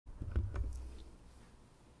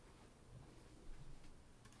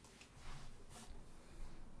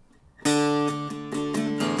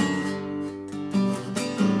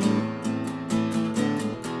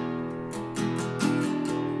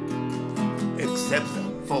except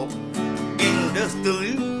for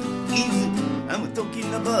industry is I'm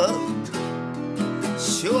talking about.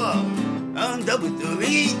 Sure,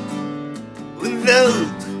 undoubtedly,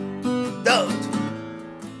 without doubt.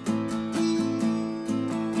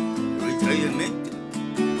 Retirement,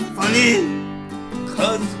 funny,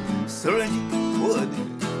 cause strange word.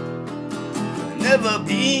 Never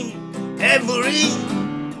been every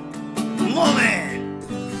moment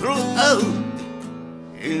throughout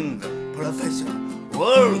in the professional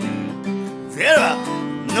world. There are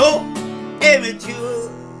no amateurs.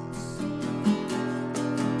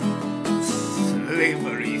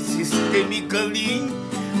 Slavery systemically,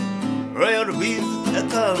 royal with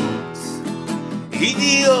accounts.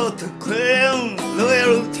 Idiot claim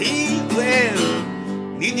loyalty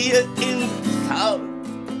when media in the South.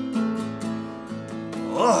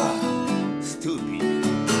 Oh, stupid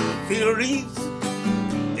theories,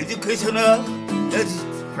 educational as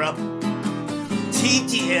proper.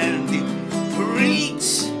 Teach and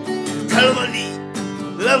preach Calvary,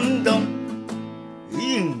 London.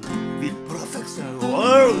 In the professional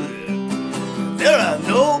world, there are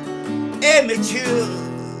no amateurs.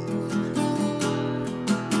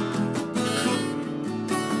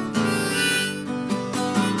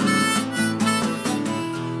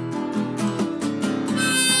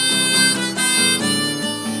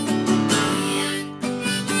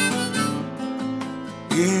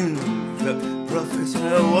 In the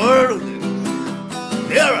professional world,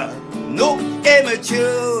 there are no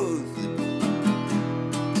amateurs.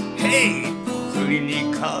 Hey,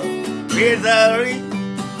 clinical weathering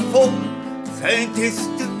for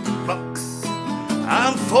scientist box.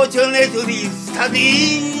 Unfortunately,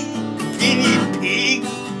 study guinea pig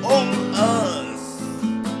on us.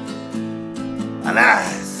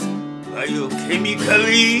 Alas,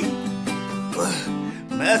 biochemically,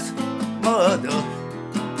 mass murder.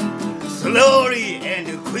 Slowly and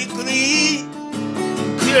quickly,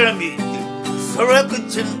 pyramid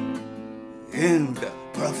structure in the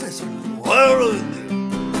professional world.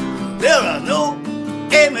 There are no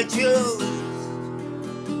amateurs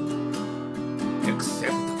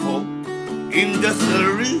except for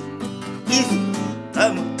industry is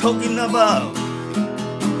I'm talking about.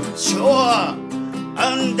 Sure,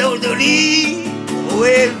 undoubtedly,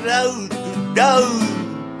 without doubt.